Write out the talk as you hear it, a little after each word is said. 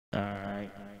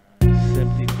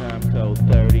Time code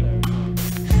 30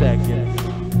 seconds.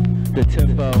 The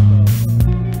tempo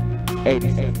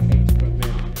 87 beats per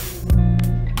minute.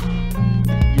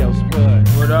 Yo, Spud.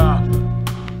 What up?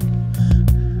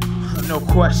 No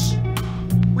question.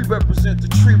 We represent the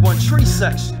Tree One Tree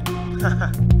section.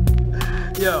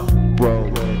 Yo. Roll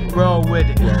with it. Roll with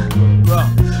it. Bro.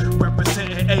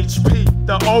 Representing HP,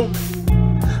 the Omen.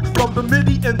 From the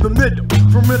midi in the middle,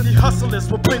 from many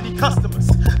hustlers with plenty customers.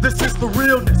 This is the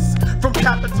realness from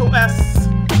capital S.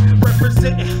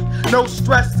 Representing no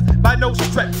stress by no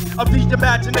stretch of the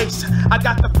imagination. I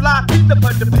got the fly peanut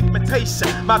butter pigmentation.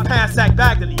 My pants act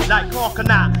baggily like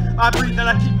Conqueror. I breathe and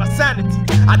I keep my sanity.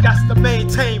 I got to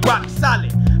maintain rock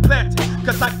solid, planted.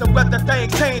 Cause like the weather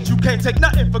things change, you can't take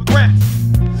nothing for granted.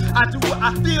 I do what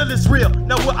I feel is real,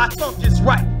 know what I think is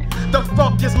right. The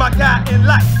funk is my guide in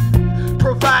life,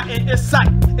 providing insight.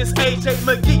 It's AJ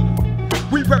McGee.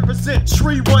 We represent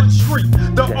Tree One Tree,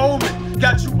 the Omen.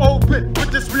 Got you open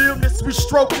with this realness we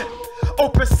stroking.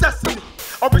 Open sesame,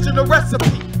 original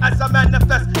recipe. As I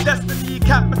manifest destiny,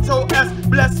 capital S,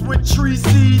 blessed with tree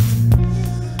seeds.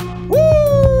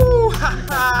 Woo! Ha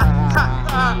ha ha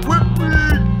ha! Whip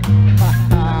weed! Ha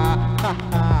ha ha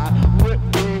ha! Whip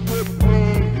weed, whip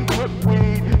weed, whip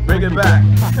weed. Bring it back.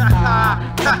 Ha ha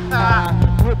ha ha!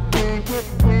 Whip weed, whip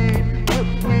weed, whip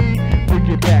weed. Bring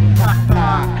it back. Ha ha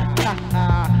ha ha!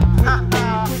 Ha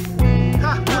ha!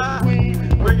 Ha ha!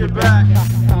 Bring it back. Ha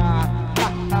ha ha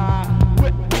ha!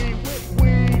 Whip weed, whip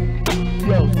weed.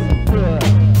 Yo,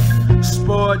 Spud.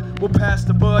 Spud will pass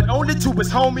the bud only to his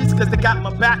homies cause they got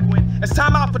my back when it's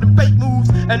time out for the fake moves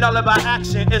and all of our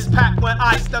action is packed when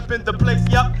I step in the place.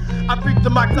 Yup, I freak the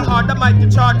mic so hard I might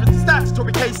get charged with the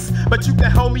statutory case, but you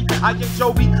can hold me, I ain't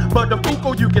Joey, but the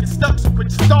Fuko you get stuck, so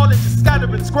quit your stalling, just scatter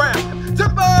and scram.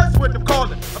 Timbers with them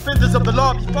calling, offenders of the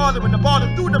law be following the ball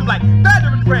and through them like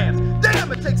battering rams.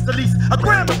 Damn, it takes the least a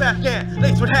gram of Afghan,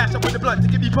 laced with hash up with the blunt to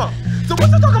give me pump. So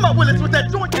what's you talking about, Willis, with that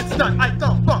joint gets done? I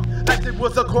thump bump like it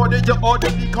was according you ought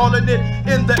to be calling it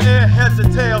in the air, heads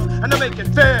and tails, and I make it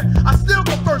fair. I still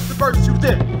go first to verse you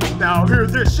then. Now hear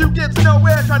this, you get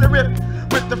nowhere trying to rip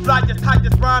with the flyest,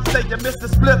 highest rhyme, say you missed the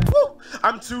split. Woo!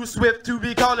 I'm too swift to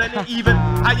be calling it even.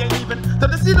 I ain't even till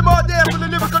to see them all there for the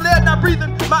lyrical air not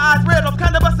breathing. My eyes red, I'm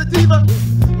kind of a sativa.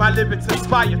 My lyrics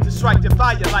inspire to strike your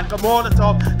fire like a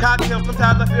Molotov cocktail.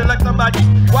 Sometimes I feel like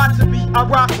somebody's watching me. I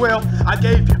rock well. I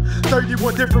gave you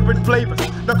 31 different flavors.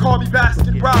 Now call me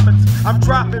Baskin Robbins. I'm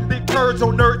dropping big turds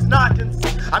on nerds' noggins.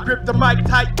 I grip the mic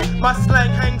tight. My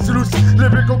slang hangs loose.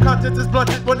 Lyrical content is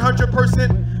blunted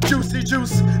 100%. Juicy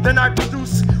juice. Then I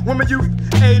produce women youth.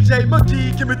 AJ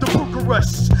McGee, give me the Booker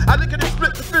rush. I look at it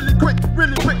split the Philly quick,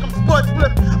 really quick. I'm Spud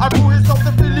Flip. I pull his off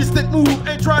the Philly stick move.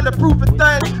 Ain't trying to prove a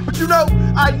thing, but you know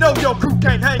I know your crew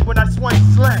can't hang when I swing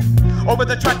slang. Over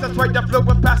the track that's right, that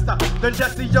flowing faster than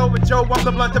Jesse, Yo, and Joe. I'm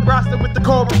the blunt and Brasta with the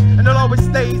chorus, and it always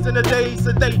stays in the days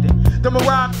sedated. The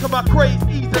rhymes come out crazy,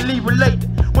 easily related.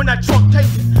 When I truncate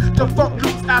it, the funk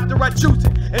loops after I choose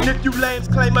it. And if you lames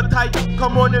claim a title,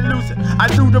 come on and lose it. I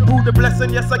do the Buddha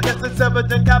blessing, yes I guess it's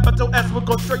evident. Capital S will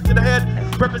go straight to the head,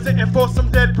 representing for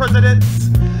some dead presidents.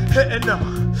 Hitting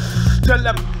them, till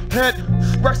them head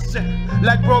rushing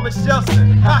like Roman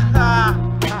Shelton. Ha ha,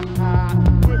 ha ha.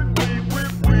 Whip weed,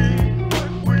 whip weed,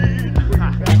 whip weed. Ha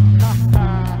ha,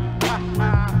 ha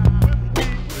ha. Whip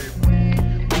weed,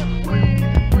 whip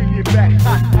weed, bring it back.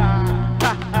 Ha ha,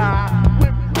 ha ha.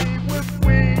 Whip weed, whip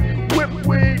weed, whip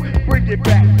weed, bring it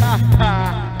back. Ha ha,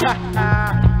 ha ha.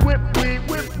 Whip weed,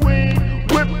 whip weed,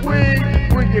 whip weed,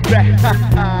 bring it back. Ha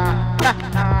ha.